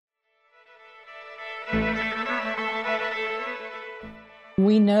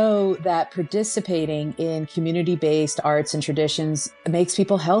We know that participating in community-based arts and traditions makes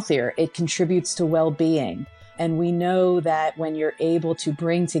people healthier. It contributes to well-being. And we know that when you're able to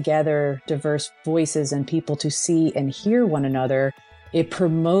bring together diverse voices and people to see and hear one another, it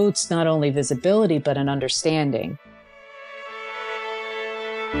promotes not only visibility, but an understanding.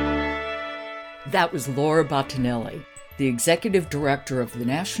 That was Laura Bottinelli, the Executive Director of the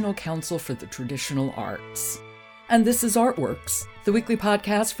National Council for the Traditional Arts. And this is Artworks, the weekly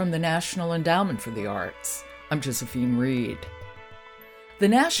podcast from the National Endowment for the Arts. I'm Josephine Reed. The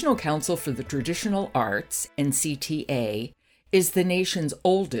National Council for the Traditional Arts, NCTA, is the nation's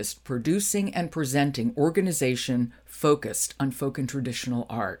oldest producing and presenting organization focused on folk and traditional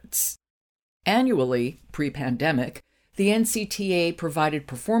arts. Annually, pre-pandemic, the NCTA provided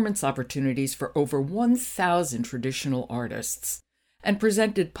performance opportunities for over 1,000 traditional artists and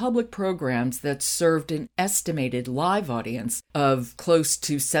presented public programs that served an estimated live audience of close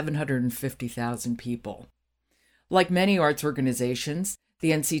to 750,000 people. Like many arts organizations, the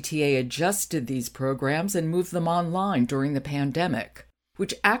NCTA adjusted these programs and moved them online during the pandemic,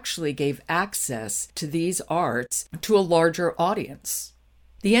 which actually gave access to these arts to a larger audience.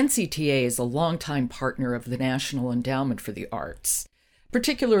 The NCTA is a longtime partner of the National Endowment for the Arts,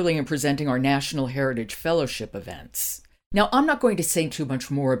 particularly in presenting our National Heritage Fellowship events. Now, I'm not going to say too much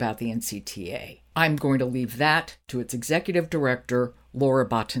more about the NCTA. I'm going to leave that to its executive director, Laura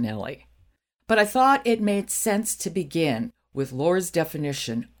Bottinelli. But I thought it made sense to begin with Laura's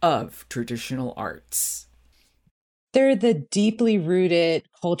definition of traditional arts. They're the deeply rooted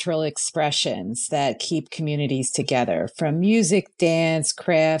cultural expressions that keep communities together, from music, dance,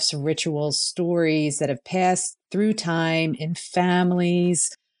 crafts, rituals, stories that have passed through time in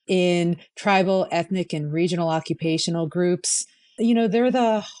families, in tribal, ethnic, and regional occupational groups. You know, they're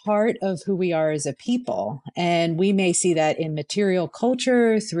the heart of who we are as a people. And we may see that in material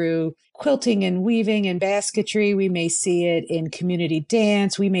culture through quilting and weaving and basketry. We may see it in community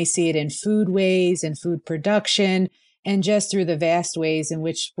dance. We may see it in foodways and food production, and just through the vast ways in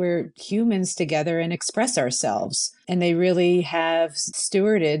which we're humans together and express ourselves. And they really have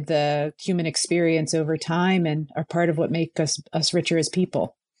stewarded the human experience over time and are part of what makes us richer as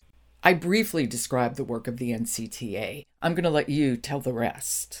people. I briefly described the work of the NCTA. I'm going to let you tell the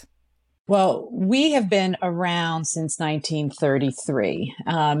rest. Well, we have been around since 1933.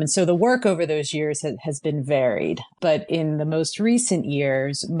 And so the work over those years has been varied. But in the most recent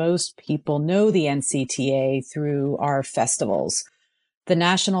years, most people know the NCTA through our festivals. The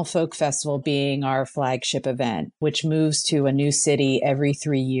National Folk Festival being our flagship event, which moves to a new city every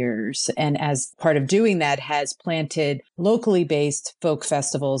 3 years. And as part of doing that, has planted locally based folk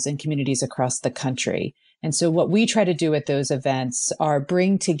festivals in communities across the country. And so what we try to do at those events are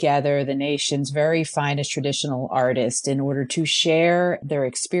bring together the nation's very finest traditional artists in order to share their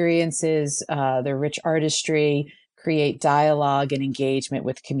experiences, their rich artistry, create dialogue and engagement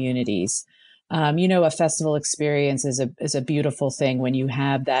with communities. A festival experience is a beautiful thing when you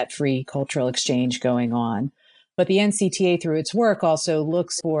have that free cultural exchange going on. But the NCTA, through its work, also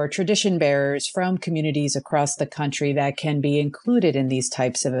looks for tradition bearers from communities across the country that can be included in these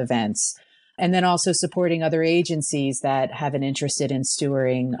types of events. And then also supporting other agencies that have an interest in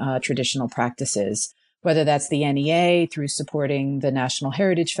stewarding traditional practices, whether that's the NEA through supporting the National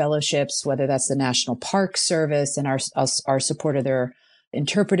Heritage Fellowships, whether that's the National Park Service and our support of their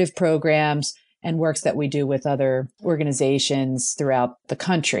interpretive programs and works that we do with other organizations throughout the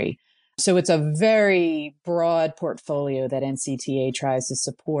country. So it's a very broad portfolio that NCTA tries to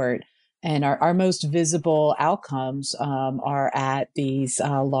support. And our most visible outcomes are at these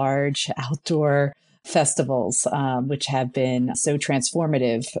large outdoor festivals, which have been so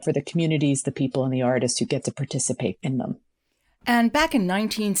transformative for the communities, the people, and the artists who get to participate in them. And back in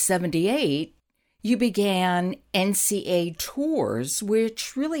 1978, you began NCA Tours,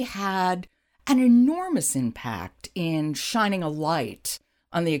 which really had an enormous impact in shining a light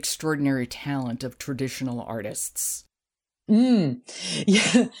on the extraordinary talent of traditional artists.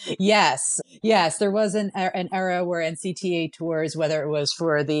 Yeah. Yes. There was an era where NCTA tours, whether it was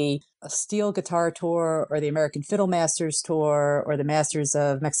for the Steel Guitar Tour or the American Fiddle Masters Tour or the Masters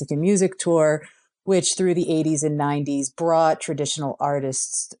of Mexican Music Tour, which through the 80s and 90s brought traditional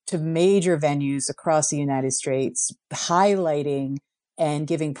artists to major venues across the United States, highlighting and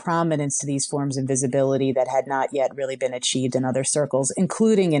giving prominence to these forms of visibility that had not yet really been achieved in other circles,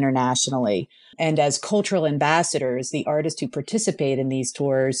 including internationally. And as cultural ambassadors, the artists who participate in these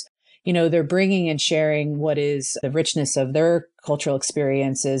tours, they're bringing and sharing what is the richness of their cultural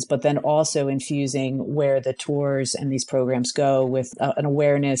experiences, but then also infusing where the tours and these programs go with an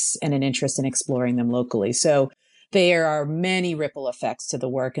awareness and an interest in exploring them locally. So there are many ripple effects to the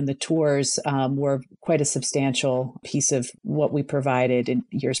work, and the tours were quite a substantial piece of what we provided in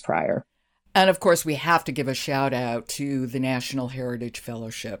years prior. And of course, we have to give a shout out to the National Heritage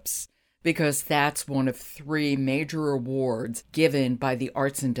Fellowships, because that's one of 3 major awards given by the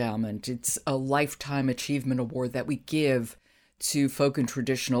Arts Endowment. It's a Lifetime Achievement Award that we give to folk and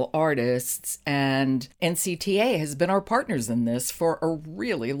traditional artists, and NCTA has been our partners in this for a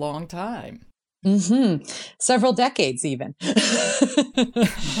really long time. Mm-hmm. Several decades, even.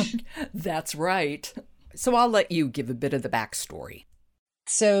 That's right. So I'll let you give a bit of the backstory.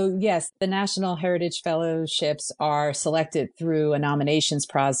 So, yes, the National Heritage Fellowships are selected through a nominations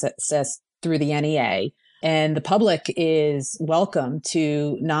process through the NEA. And the public is welcome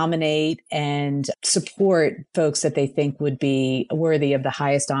to nominate and support folks that they think would be worthy of the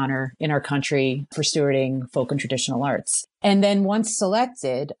highest honor in our country for stewarding folk and traditional arts. And then once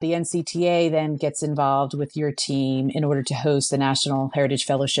selected, the NCTA then gets involved with your team in order to host the National Heritage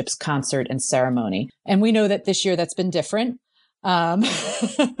Fellowships concert and ceremony. And we know that this year that's been different.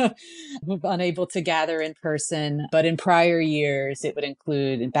 We're unable to gather in person, but in prior years, it would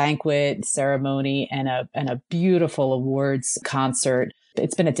include a banquet, ceremony, and a beautiful awards concert.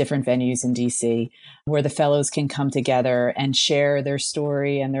 It's been at different venues in DC where the fellows can come together and share their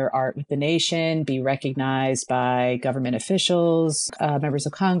story and their art with the nation, be recognized by government officials, members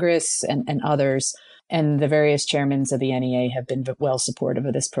of Congress, and others. And the various chairmen of the NEA have been well supportive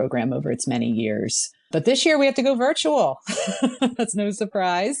of this program over its many years. But this year we have to go virtual. That's no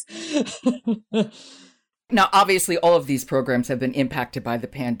surprise. Now, obviously, all of these programs have been impacted by the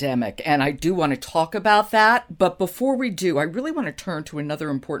pandemic, and I do want to talk about that. But before we do, I really want to turn to another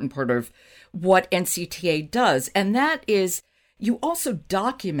important part of what NCTA does, and that is you also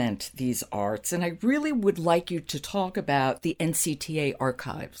document these arts. And I really would like you to talk about the NCTA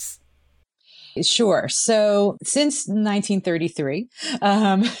archives. Sure. So since 1933,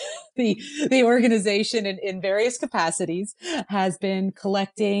 the organization in various capacities has been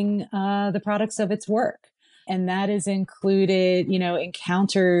collecting the products of its work. And that has included,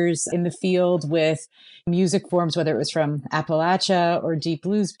 encounters in the field with music forms, whether it was from Appalachia or deep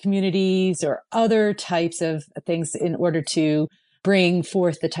blues communities or other types of things in order to bring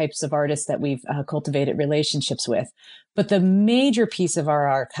forth the types of artists that we've cultivated relationships with. But the major piece of our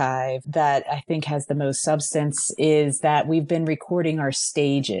archive that I think has the most substance is that we've been recording our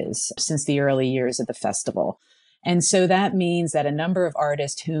stages since the early years of the festival. And so that means that a number of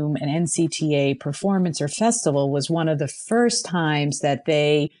artists whom an NCTA performance or festival was one of the first times that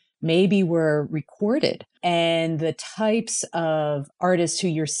they maybe were recorded. And the types of artists who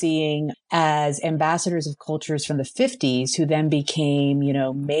you're seeing as ambassadors of cultures from the 50s who then became,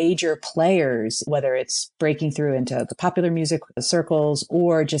 major players, whether it's breaking through into the popular music circles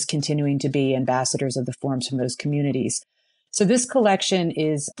or just continuing to be ambassadors of the forms from those communities. So this collection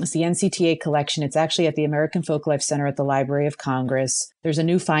is the NCTA collection. It's actually at the American Folklife Center at the Library of Congress. There's a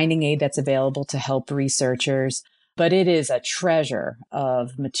new finding aid that's available to help researchers, but it is a treasure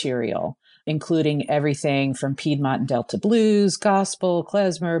of material, including everything from Piedmont and Delta blues, gospel,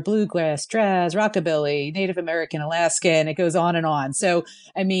 klezmer, bluegrass, jazz, rockabilly, Native American, Alaska, and it goes on and on. So,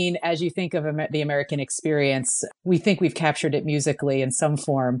 as you think of the American experience, we think we've captured it musically in some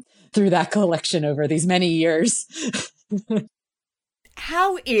form through that collection over these many years.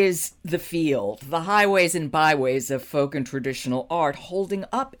 How is the field, the highways and byways of folk and traditional art, holding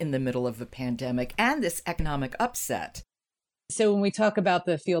up in the middle of the pandemic and this economic upset? So when we talk about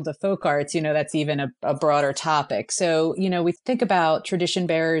the field of folk arts, that's even a broader topic. So, we think about tradition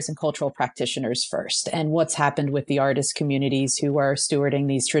bearers and cultural practitioners first, and what's happened with the artist communities who are stewarding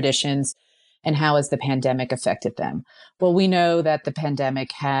these traditions and how has the pandemic affected them? Well, we know that the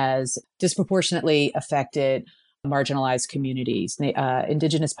pandemic has disproportionately affected marginalized communities,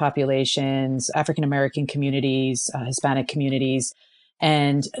 indigenous populations, African-American communities, Hispanic communities.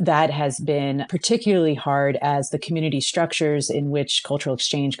 And that has been particularly hard as the community structures in which cultural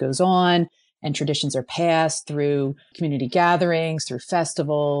exchange goes on and traditions are passed through community gatherings, through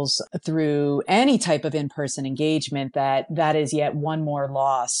festivals, through any type of in-person engagement, that is yet one more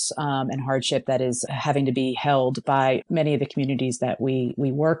loss and hardship that is having to be held by many of the communities that we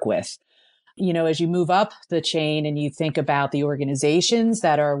work with. As you move up the chain and you think about the organizations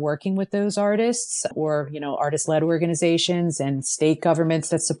that are working with those artists or, artist-led organizations and state governments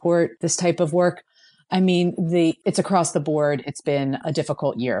that support this type of work, it's across the board. It's been a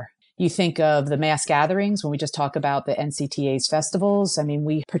difficult year. You think of the mass gatherings when we just talk about the NCTA's festivals. I mean,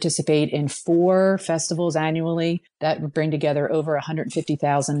 we participate in 4 festivals annually that bring together over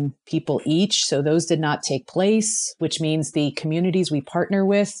 150,000 people each. So those did not take place, which means the communities we partner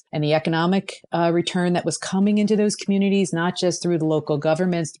with and the economic return that was coming into those communities, not just through the local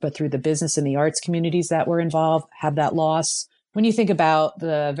governments, but through the business and the arts communities that were involved, have that loss. When you think about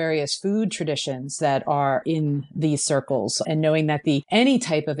the various food traditions that are in these circles and knowing that any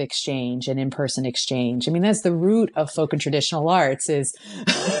type of exchange and in-person exchange, I mean, that's the root of folk and traditional arts is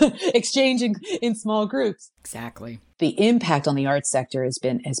exchanging in small groups. Exactly. The impact on the arts sector has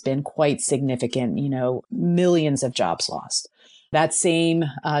been quite significant, millions of jobs lost. That same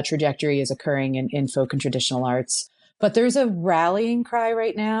trajectory is occurring in folk and traditional arts. But there's a rallying cry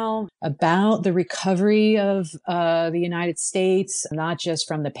right now about the recovery of the United States, not just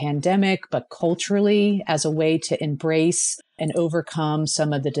from the pandemic, but culturally as a way to embrace and overcome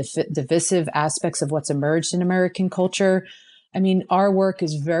some of the divisive aspects of what's emerged in American culture. I mean, our work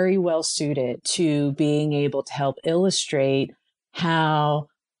is very well suited to being able to help illustrate how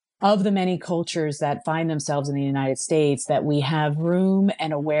of the many cultures that find themselves in the United States, that we have room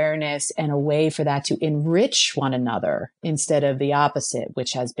and awareness and a way for that to enrich one another instead of the opposite,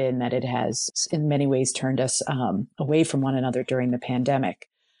 which has been that it has in many ways turned us away from one another during the pandemic.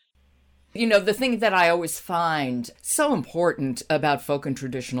 The thing that I always find so important about folk and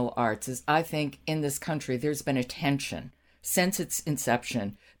traditional arts is I think in this country, there's been a tension since its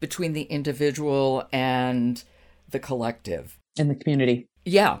inception between the individual and the collective. In the community.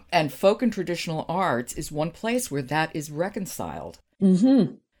 Yeah. And folk and traditional arts is one place where that is reconciled.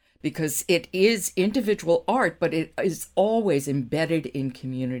 Mm-hmm. Because it is individual art, but it is always embedded in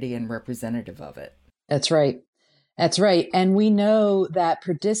community and representative of it. That's right. That's right. And we know that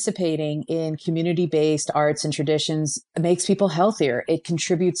participating in community-based arts and traditions makes people healthier. It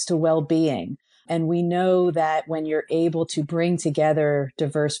contributes to well-being. And we know that when you're able to bring together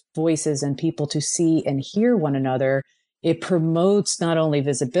diverse voices and people to see and hear one another, it promotes not only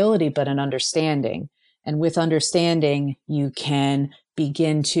visibility, but an understanding. And with understanding, you can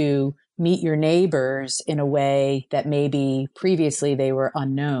begin to meet your neighbors in a way that maybe previously they were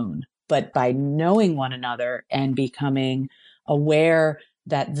unknown. But by knowing one another and becoming aware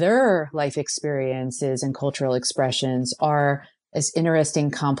that their life experiences and cultural expressions are as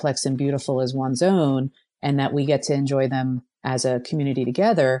interesting, complex, and beautiful as one's own, and that we get to enjoy them as a community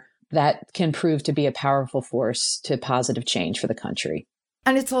together, that can prove to be a powerful force to positive change for the country.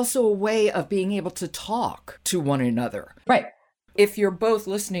 And it's also a way of being able to talk to one another. Right. If you're both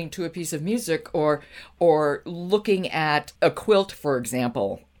listening to a piece of music or looking at a quilt, for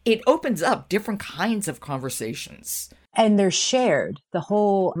example, it opens up different kinds of conversations. And they're shared. The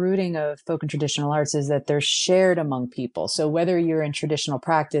whole rooting of folk and traditional arts is that they're shared among people. So whether you're in traditional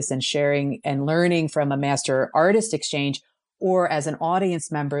practice and sharing and learning from a master artist exchange, or as an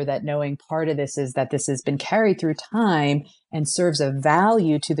audience member, that knowing part of this is that this has been carried through time and serves a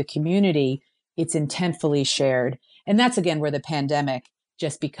value to the community, it's intentfully shared. And that's, again, where the pandemic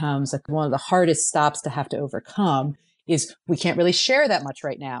just becomes like one of the hardest stops to have to overcome is we can't really share that much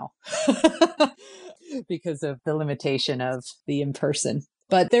right now because of the limitation of the in-person.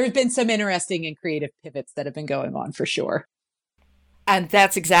 But there's been some interesting and creative pivots that have been going on for sure. And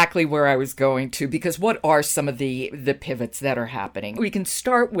that's exactly where I was going to, because what are some of the pivots that are happening? We can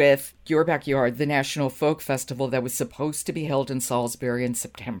start with Your Backyard, the National Folk Festival that was supposed to be held in Salisbury in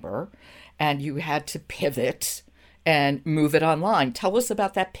September, and you had to pivot and move it online. Tell us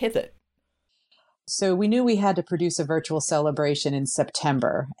about that pivot. So we knew we had to produce a virtual celebration in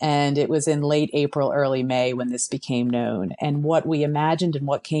September, and it was in late April, early May when this became known. And what we imagined and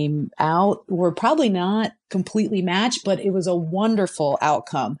what came out were probably not completely matched, but it was a wonderful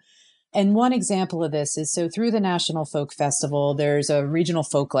outcome. And one example of this is, so through the National Folk Festival, there's a regional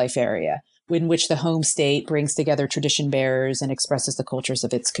folklife area in which the home state brings together tradition bearers and expresses the cultures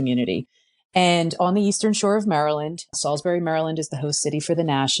of its community. And on the eastern shore of Maryland, Salisbury, Maryland is the host city for the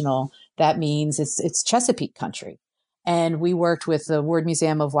National. That means it's Chesapeake country. And we worked with the Ward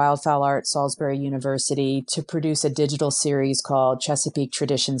Museum of Wildfowl Art, Salisbury University, to produce a digital series called Chesapeake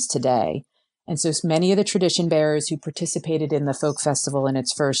Traditions Today. And so many of the tradition bearers who participated in the folk festival in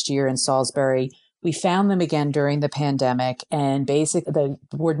its first year in Salisbury, we found them again during the pandemic, and basically the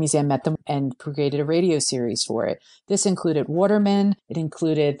Ward Museum met them and created a radio series for it. This included watermen, it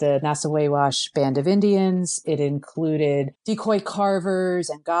included the Nassawawash Band of Indians, it included decoy carvers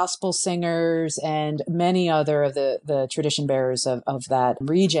and gospel singers and many other of the tradition bearers of that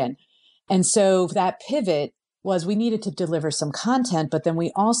region. And so that pivot was we needed to deliver some content, but then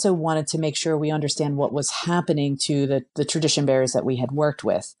we also wanted to make sure we understand what was happening to the tradition bearers that we had worked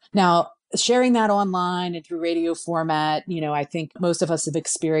with. Now, sharing that online and through radio format, I think most of us have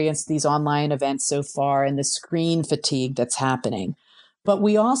experienced these online events so far and the screen fatigue that's happening. But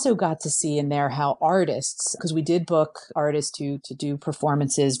we also got to see in there how artists, because we did book artists to do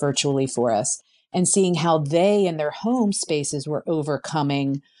performances virtually for us, and seeing how they in their home spaces were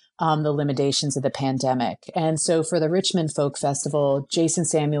overcoming the limitations of the pandemic. And so for the Richmond Folk Festival, Jason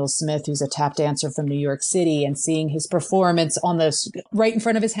Samuel Smith, who's a tap dancer from New York City, and seeing his performance right in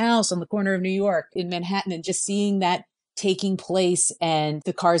front of his house on the corner of New York in Manhattan, and just seeing that taking place and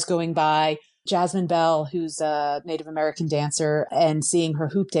the cars going by. Jasmine Bell, who's a Native American dancer, and seeing her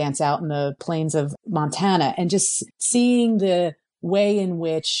hoop dance out in the plains of Montana, and just seeing the way in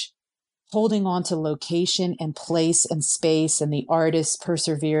which holding on to location and place and space and the artists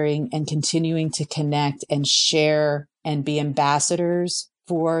persevering and continuing to connect and share and be ambassadors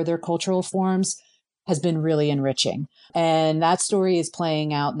for their cultural forms has been really enriching. And that story is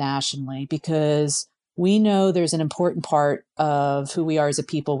playing out nationally because we know there's an important part of who we are as a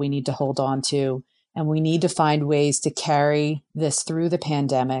people we need to hold on to. And we need to find ways to carry this through the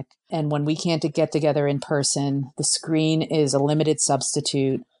pandemic. And when we can't get together in person, the screen is a limited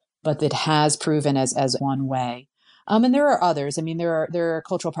substitute, but it has proven as one way. And there are others. I mean, there are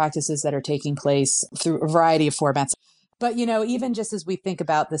cultural practices that are taking place through a variety of formats. But, even just as we think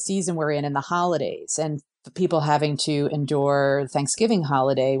about the season we're in and the holidays and people having to endure Thanksgiving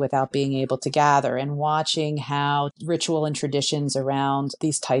holiday without being able to gather, and watching how ritual and traditions around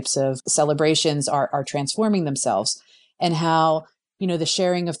these types of celebrations are transforming themselves, and how the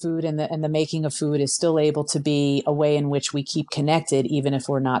sharing of food and the making of food is still able to be a way in which we keep connected, even if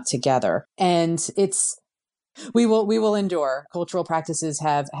we're not together. And we will endure. Cultural practices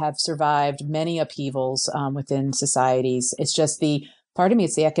have survived many upheavals within societies. It's just part of me,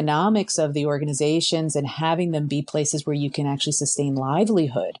 it's the economics of the organizations and having them be places where you can actually sustain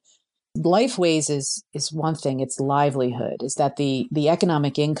livelihood. Lifeways is one thing. It's livelihood. Is that the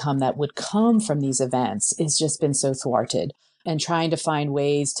economic income that would come from these events has just been so thwarted. And trying to find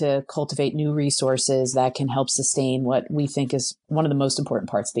ways to cultivate new resources that can help sustain what we think is one of the most important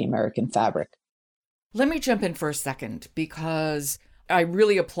parts of the American fabric. Let me jump in for a second, because I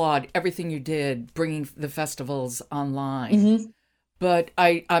really applaud everything you did bringing the festivals online. Mm-hmm. But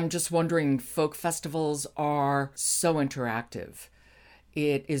I'm just wondering, folk festivals are so interactive.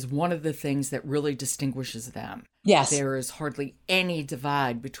 It is one of the things that really distinguishes them. Yes. There is hardly any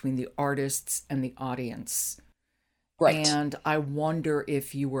divide between the artists and the audience. Right. And I wonder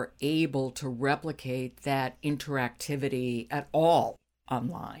if you were able to replicate that interactivity at all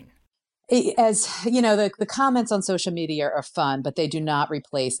online. As the comments on social media are fun, but they do not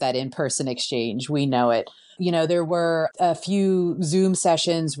replace that in-person exchange. We know it. There were a few Zoom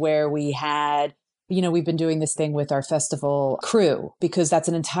sessions where we had, we've been doing this thing with our festival crew, because that's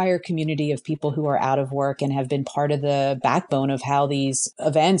an entire community of people who are out of work and have been part of the backbone of how these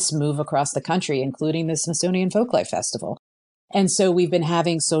events move across the country, including the Smithsonian Folklife Festival. And so we've been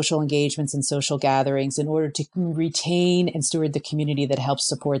having social engagements and social gatherings in order to retain and steward the community that helps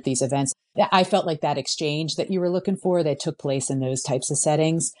support these events. I felt like that exchange that you were looking for, that took place in those types of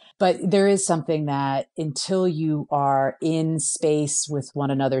settings. But there is something that until you are in space with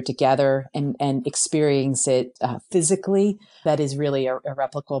one another together and experience it physically, that is really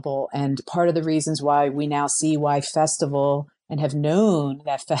irreplicable. And part of the reasons why we now see why festival, and have known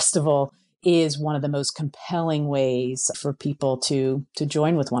that festival is one of the most compelling ways for people to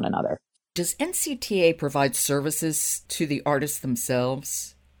join with one another. Does NCTA provide services to the artists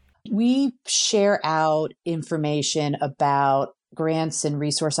themselves? We share out information about grants and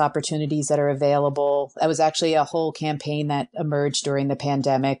resource opportunities that are available. That was actually a whole campaign that emerged during the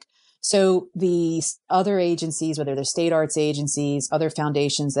pandemic. So the other agencies, whether they're state arts agencies, other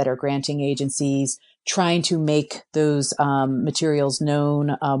foundations that are granting agencies, trying to make those materials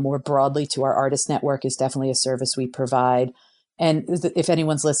known more broadly to our artist network is definitely a service we provide. And if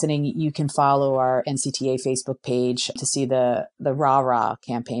anyone's listening, you can follow our NCTA Facebook page to see the RAH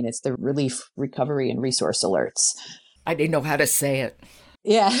campaign. It's the Relief, Recovery, and Resource Alerts. I didn't know how to say it.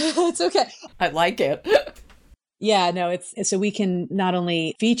 Yeah, it's okay. I like it. Yeah, no, it's so we can not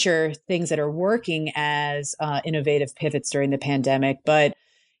only feature things that are working as innovative pivots during the pandemic, but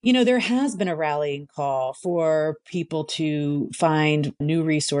there has been a rallying call for people to find new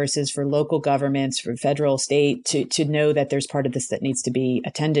resources for local governments, for federal, state, to know that there's part of this that needs to be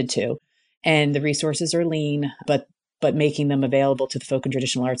attended to. And the resources are lean, but making them available to the folk and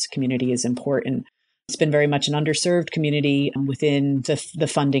traditional arts community is important. It's been very much an underserved community within the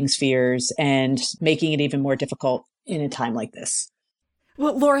funding spheres and making it even more difficult in a time like this.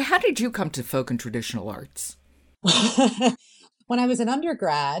 Well, Laura, how did you come to folk and traditional arts? When I was an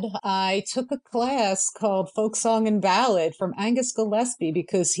undergrad, I took a class called Folk Song and Ballad from Angus Gillespie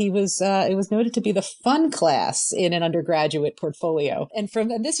because it was noted to be the fun class in an undergraduate portfolio. And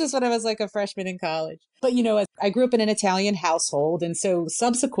this was when I was like a freshman in college. But, I grew up in an Italian household. And so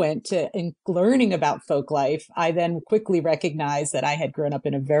subsequent to learning about folk life, I then quickly recognized that I had grown up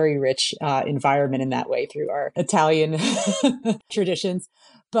in a very rich environment in that way through our Italian traditions.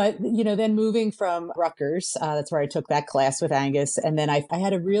 But, then moving from Rutgers, that's where I took that class with Angus. And then I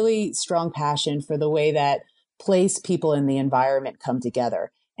had a really strong passion for the way that place, people, and the environment come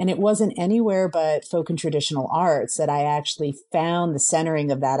together. And it wasn't anywhere but folk and traditional arts that I actually found the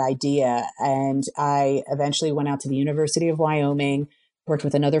centering of that idea. And I eventually went out to the University of Wyoming, worked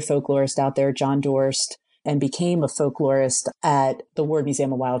with another folklorist out there, John Dorst, and became a folklorist at the Ward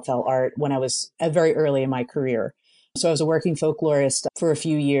Museum of Wildfowl Art when I was very early in my career. So I was a working folklorist for a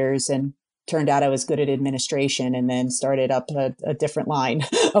few years and turned out I was good at administration and then started up a different line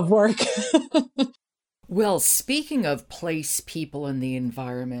of work. Well, speaking of place, people, and the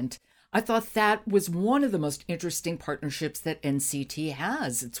environment, I thought that was one of the most interesting partnerships that NCT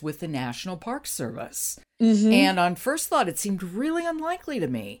has. It's with the National Park Service. Mm-hmm. And on first thought, it seemed really unlikely to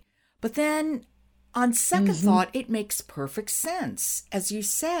me. But then on second thought, it makes perfect sense. As you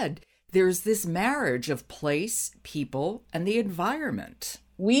said, there's this marriage of place, people, and the environment.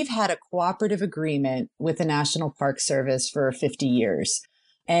 We've had a cooperative agreement with the National Park Service for 50 years.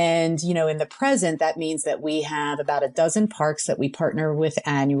 And, in the present, that means that we have about a dozen parks that we partner with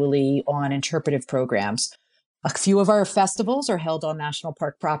annually on interpretive programs. A few of our festivals are held on national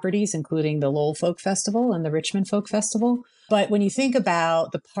park properties, including the Lowell Folk Festival and the Richmond Folk Festival. But when you think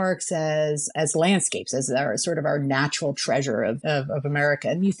about the parks as landscapes, as our sort of our natural treasure of America,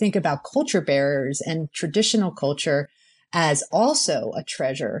 and you think about culture bearers and traditional culture as also a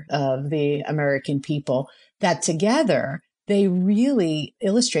treasure of the American people, that together they really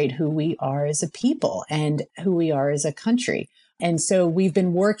illustrate who we are as a people and who we are as a country. And so we've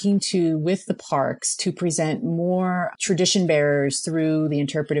been working with the parks to present more tradition bearers through the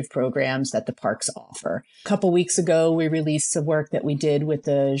interpretive programs that the parks offer. A couple weeks ago, we released some work that we did with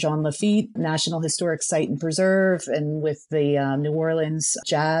the Jean Lafitte National Historic Site and Preserve and with the New Orleans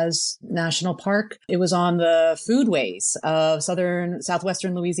Jazz National Park. It was on the foodways of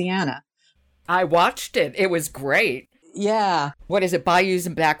southwestern Louisiana. I watched it. It was great. Yeah. What is it, bayous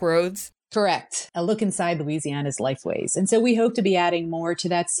and back roads? Correct. A look inside Louisiana's lifeways. And so we hope to be adding more to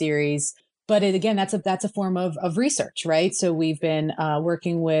that series. But again, that's a form of research, right? So we've been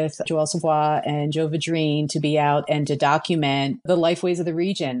working with Joël Savoie and Joe Vadrine to be out and to document the lifeways of the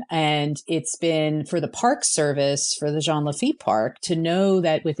region. And it's been for the Park Service, for the Jean Lafitte Park, to know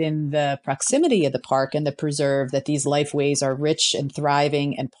that within the proximity of the park and the preserve, that these lifeways are rich and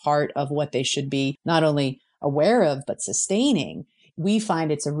thriving and part of what they should be not only aware of, but sustaining. We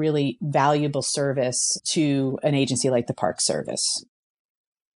find it's a really valuable service to an agency like the Park Service.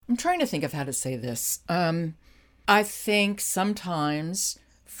 I'm trying to think of how to say this. I think sometimes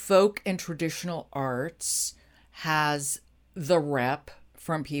folk and traditional arts has the rep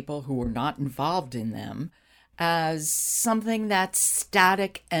from people who are not involved in them as something that's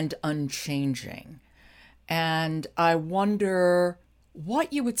static and unchanging. And I wonder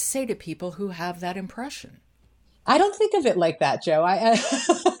what you would say to people who have that impression. I don't think of it like that, Joe.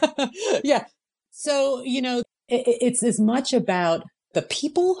 Yeah. So, it's as much about the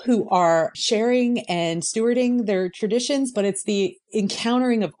people who are sharing and stewarding their traditions, but it's the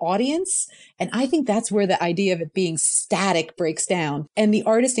encountering of audience. And I think that's where the idea of it being static breaks down, and the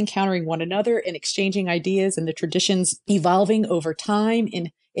artist encountering one another and exchanging ideas and the traditions evolving over time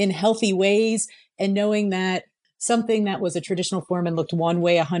in healthy ways, and knowing that something that was a traditional form and looked one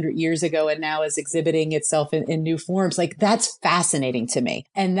way 100 years ago and now is exhibiting itself in new forms. Like, that's fascinating to me.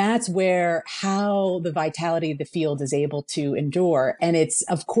 And that's how the vitality of the field is able to endure. And it's,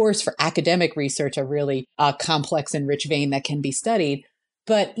 of course, for academic research, a really complex and rich vein that can be studied.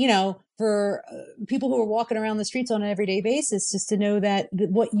 But, for people who are walking around the streets on an everyday basis, just to know that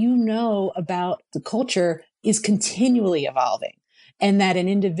what you know about the culture is continually evolving. And that an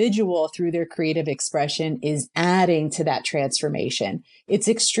individual, through their creative expression, is adding to that transformation. It's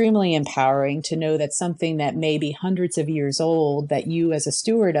extremely empowering to know that something that may be hundreds of years old, that you as a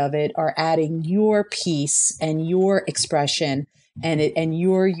steward of it are adding your piece and your expression and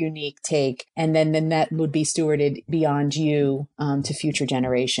your unique take. And then that would be stewarded beyond you to future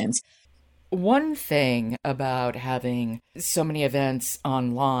generations. One thing about having so many events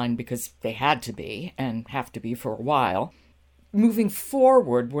online, because they had to be and have to be for a while, moving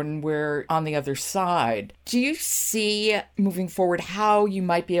forward when we're on the other side, do you see moving forward how you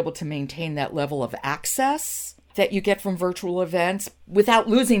might be able to maintain that level of access that you get from virtual events without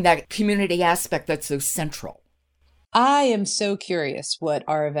losing that community aspect that's so central? I am so curious what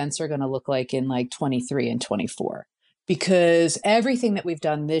our events are going to look like in like 23 and 24. Because everything that we've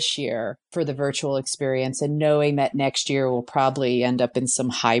done this year for the virtual experience, and knowing that next year will probably end up in some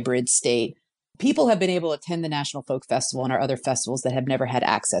hybrid state, people have been able to attend the National Folk Festival and our other festivals that have never had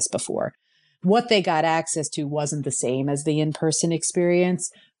access before. What they got access to wasn't the same as the in-person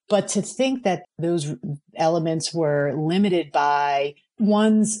experience, but to think that those elements were limited by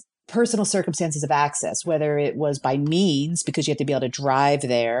one's personal circumstances of access, whether it was by means, because you have to be able to drive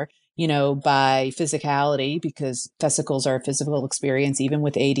there, by physicality, because festivals are a physical experience, even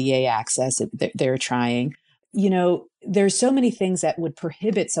with ADA access, they're trying. There's so many things that would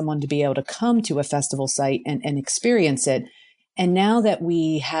prohibit someone to be able to come to a festival site and experience it. And now that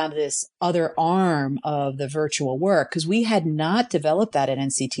we have this other arm of the virtual work, because we had not developed that at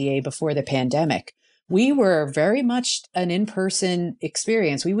NCTA before the pandemic, we were very much an in-person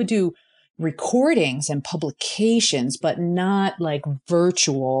experience. We would do recordings and publications, but not like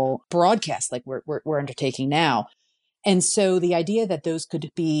virtual broadcasts like we're undertaking now. And so the idea that those could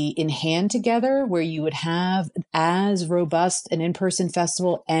be in hand together, where you would have as robust an in-person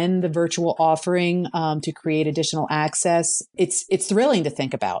festival and the virtual offering to create additional access, it's thrilling to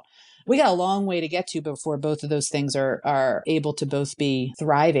think about. We got a long way to get to before both of those things are able to both be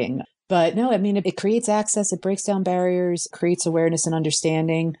thriving. But no, I mean, it creates access, it breaks down barriers, creates awareness and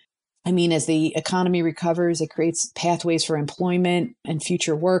understanding. I mean, as the economy recovers, it creates pathways for employment and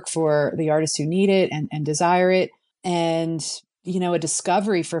future work for the artists who need it and desire it. And, a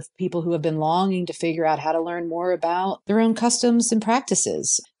discovery for people who have been longing to figure out how to learn more about their own customs and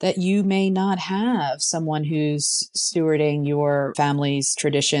practices, that you may not have someone who's stewarding your family's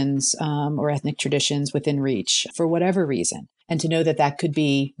traditions or ethnic traditions within reach for whatever reason. And to know that that could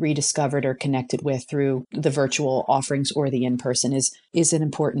be rediscovered or connected with through the virtual offerings or the in-person is an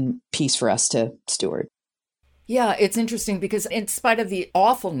important piece for us to steward. Yeah, it's interesting because in spite of the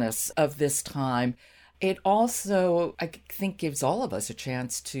awfulness of this time, it also, I think, gives all of us a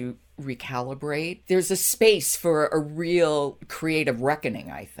chance to recalibrate. There's a space for a real creative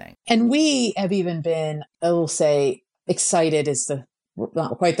reckoning, I think. And we have even been, I will say, excited is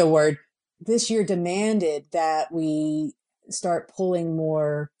not quite the word. This year demanded that we start pulling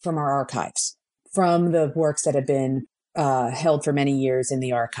more from our archives, from the works that have been held for many years in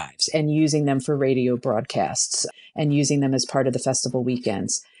the archives, and using them for radio broadcasts and using them as part of the festival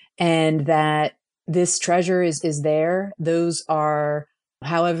weekends. And that this treasure is there. Those are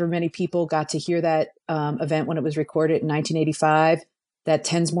however many people got to hear that event when it was recorded in 1985, that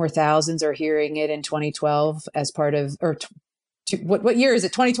tens more thousands are hearing it in 2012 as part of, what year is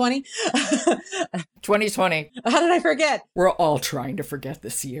it? 2020? 2020. How did I forget? We're all trying to forget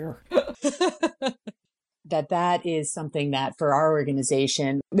this year. That is something that for our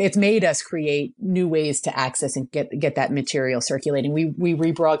organization, it's made us create new ways to access and get that material circulating. We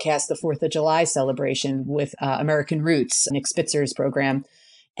rebroadcast the 4th of July celebration with American Roots, Nick Spitzer's program.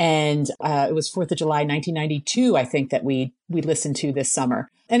 And it was 4th of July, 1992, I think, that we listened to this summer.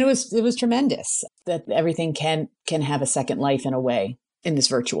 And it was tremendous that everything can have a second life in a way in this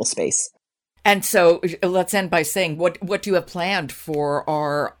virtual space. And so let's end by saying, what do you have planned for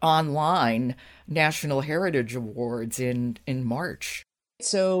our online National Heritage Awards in March?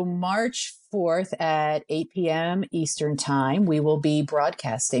 So March 4th at 8 p.m. Eastern Time, we will be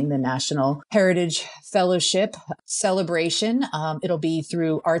broadcasting the National Heritage Fellowship celebration. It'll be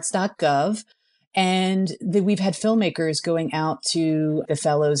through arts.gov. And we've had filmmakers going out to the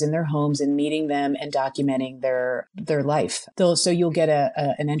fellows in their homes and meeting them and documenting their life. So you'll get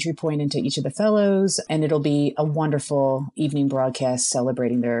an entry point into each of the fellows, and it'll be a wonderful evening broadcast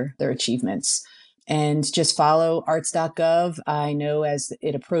celebrating their achievements. And just follow arts.gov. I know as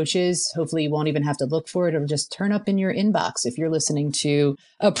it approaches, hopefully you won't even have to look for it. It'll just turn up in your inbox if you're listening to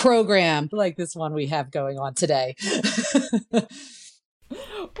a program like this one we have going on today.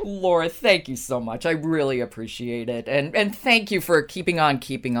 Laura, thank you so much. I really appreciate it. And thank you for keeping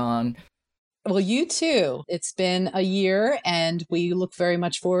on. Well, you too. It's been a year, and we look very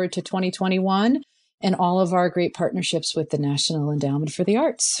much forward to 2021 and all of our great partnerships with the National Endowment for the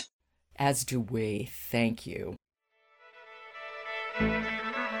Arts. As do we. Thank you.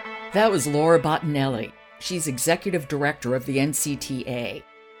 That was Laura Bottinelli. She's Executive Director of the NCTA,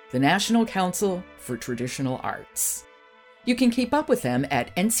 the National Council for Traditional Arts. You can keep up with them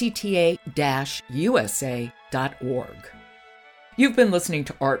at ncta-usa.org. You've been listening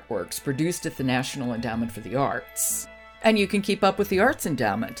to Artworks, produced at the National Endowment for the Arts. And you can keep up with the Arts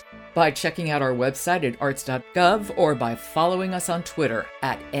Endowment by checking out our website at arts.gov or by following us on Twitter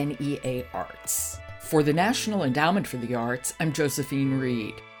at NEAArts. For the National Endowment for the Arts, I'm Josephine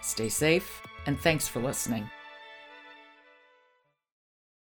Reed. Stay safe, and thanks for listening.